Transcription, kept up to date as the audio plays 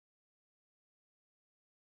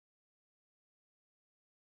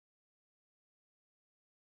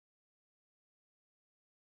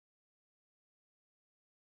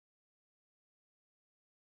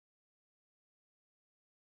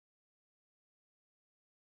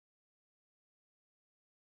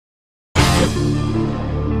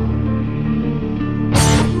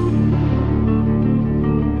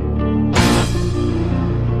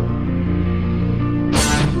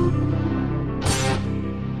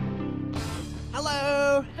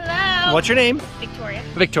Hello. Hello. What's your name? Victoria.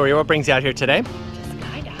 Victoria, what brings you out here today? Just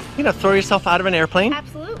skydive. You know, throw yourself out of an airplane?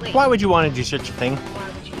 Absolutely. Why would you want to do such a thing? Why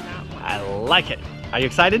would you not want I like it. Are you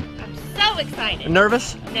excited? I'm so excited.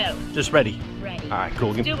 Nervous? No. Just ready? Ready. All right,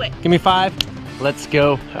 cool. Let's do it. Give me 5. Let's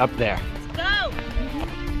go up there. Let's go.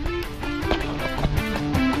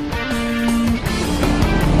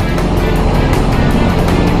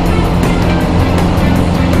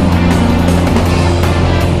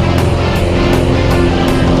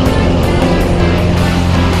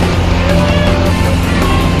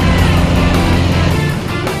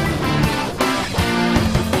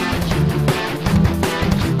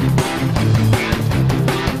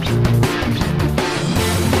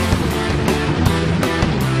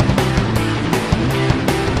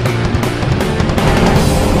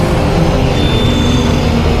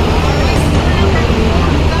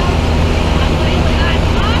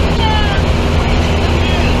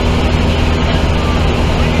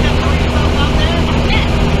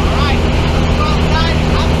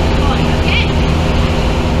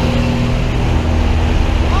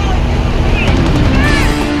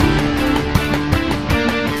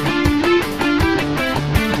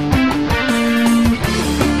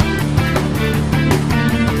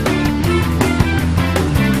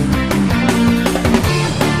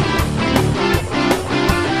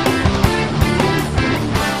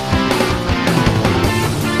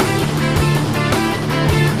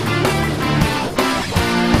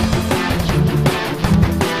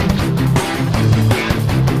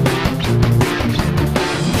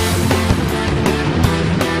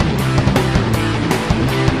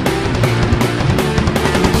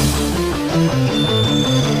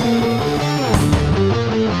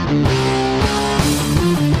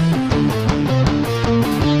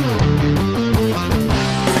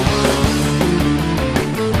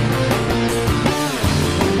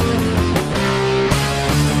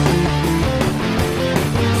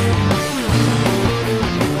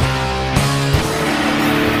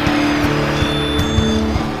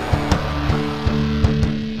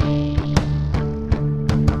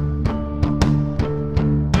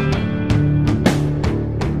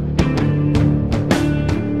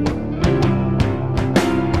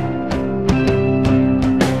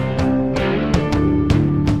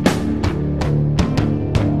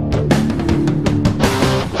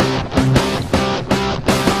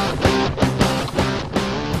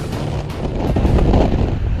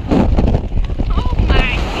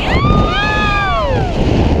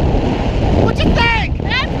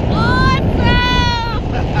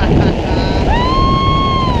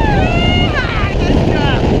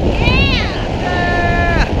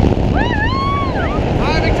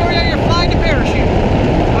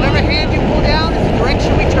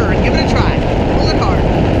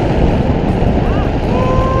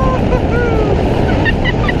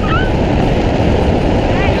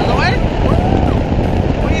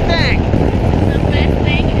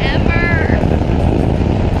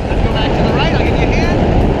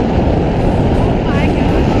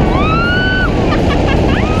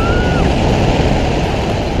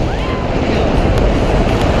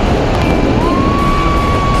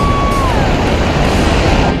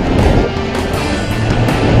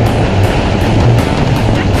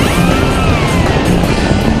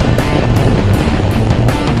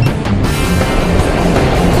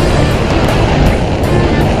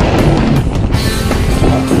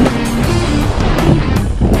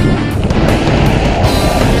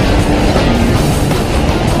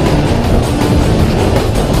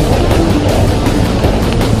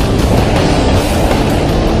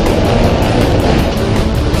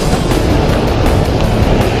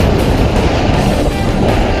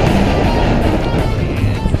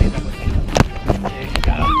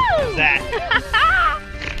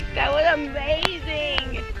 That was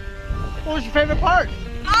amazing. What was your favorite part?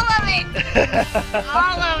 All of it.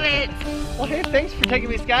 All of it. Well, hey, thanks for taking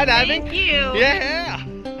me skydiving. Thank you. Yeah.